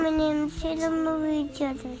to the movie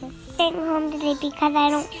theater. Staying home today because I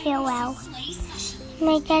don't feel well.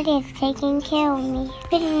 My daddy is taking care of me,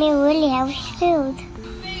 feeding me really healthy food.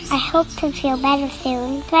 I hope to feel better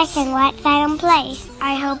soon so I can watch that and play.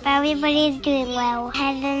 I hope everybody is doing well,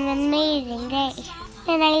 has an amazing day.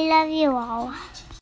 And I love you all.